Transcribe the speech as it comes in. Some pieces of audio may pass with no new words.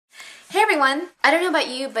everyone! I don't know about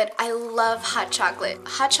you, but I love hot chocolate.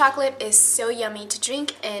 Hot chocolate is so yummy to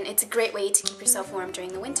drink, and it's a great way to keep yourself warm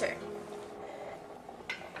during the winter.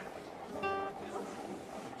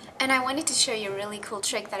 And I wanted to show you a really cool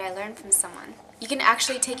trick that I learned from someone. You can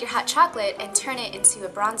actually take your hot chocolate and turn it into a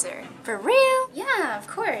bronzer. For real? Yeah, of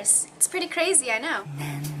course. It's pretty crazy, I know.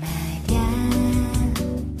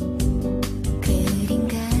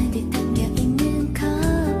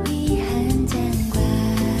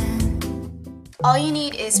 All you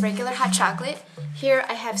need is regular hot chocolate. Here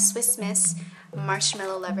I have Swiss Miss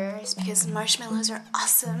marshmallow lovers because marshmallows are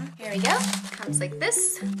awesome. Here we go. Comes like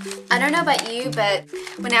this. I don't know about you, but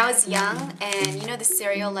when I was young and you know the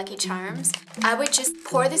cereal Lucky Charms, I would just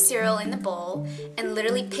pour the cereal in the bowl and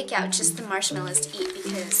literally pick out just the marshmallows to eat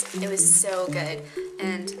because it was so good.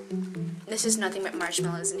 And this is nothing but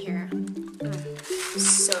marshmallows in here.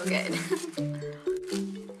 So good.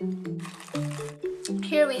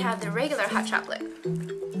 Here we have the regular hot chocolate,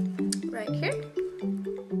 right here.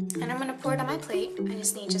 And I'm gonna pour it on my plate. I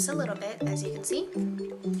just need just a little bit, as you can see.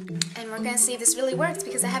 And we're gonna see if this really works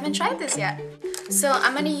because I haven't tried this yet. So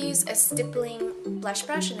I'm gonna use a stippling blush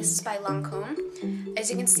brush, and this is by Lancome.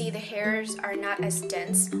 As you can see, the hairs are not as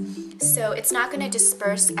dense, so it's not gonna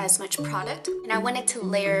disperse as much product. And I wanted to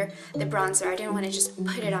layer the bronzer. I didn't want to just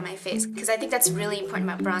put it on my face because I think that's really important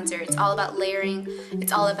about bronzer. It's all about layering.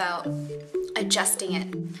 It's all about adjusting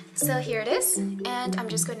it. So here it is, and I'm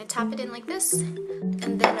just going to tap it in like this,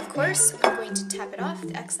 and then of course I'm going to tap it off,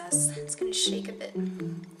 the excess. It's going to shake a bit.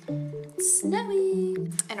 It's snowy.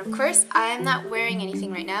 And of course I'm not wearing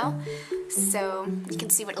anything right now, so you can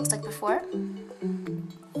see what it looks like before.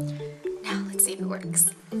 Now let's see if it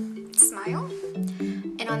works. Smile,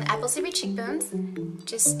 and on the apple savory cheekbones,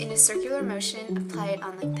 just in a circular motion, apply it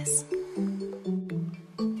on like this.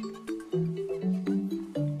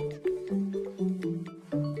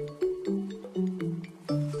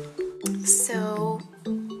 So,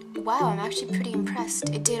 wow, I'm actually pretty impressed.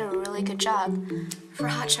 It did a really good job. For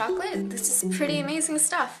hot chocolate, this is pretty amazing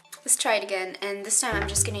stuff. Let's try it again, and this time I'm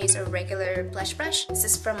just going to use a regular blush brush. This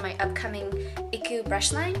is from my upcoming Iku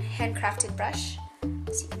brush line, handcrafted brush.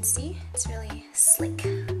 As you can see, it's really slick.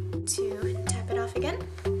 To tap it off again.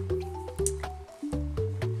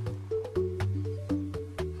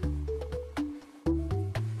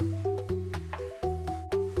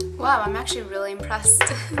 Wow, I'm actually really impressed.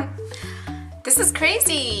 This is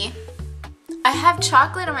crazy! I have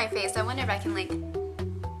chocolate on my face. I wonder if I can like...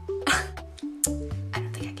 I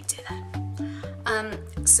don't think I can do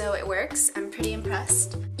that. So it works. I'm pretty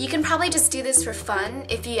impressed. You can probably just do this for fun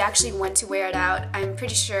if you actually want to wear it out. I'm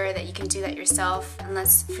pretty sure that you can do that yourself,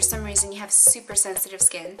 unless for some reason you have super sensitive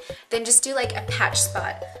skin. Then just do like a patch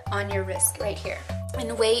spot on your wrist right here.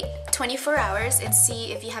 And wait 24 hours and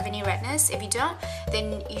see if you have any redness. If you don't,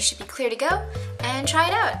 then you should be clear to go and try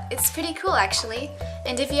it out. It's pretty cool actually.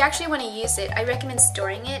 And if you actually want to use it, I recommend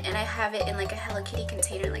storing it, and I have it in like a Hello Kitty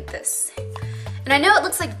container like this. And I know it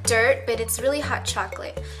looks like dirt, but it's really hot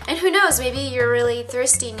chocolate. And who knows, maybe you're really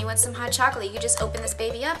thirsty and you want some hot chocolate. You could just open this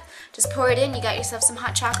baby up, just pour it in, you got yourself some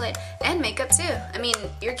hot chocolate and makeup too. I mean,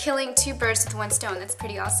 you're killing two birds with one stone. That's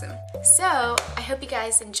pretty awesome. So, I hope you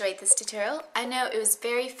guys enjoyed this tutorial. I know it was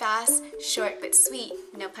very fast, short, but sweet,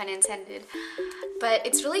 no pun intended. But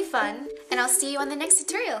it's really fun, and I'll see you on the next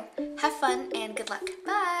tutorial. Have fun and good luck.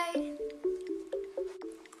 Bye!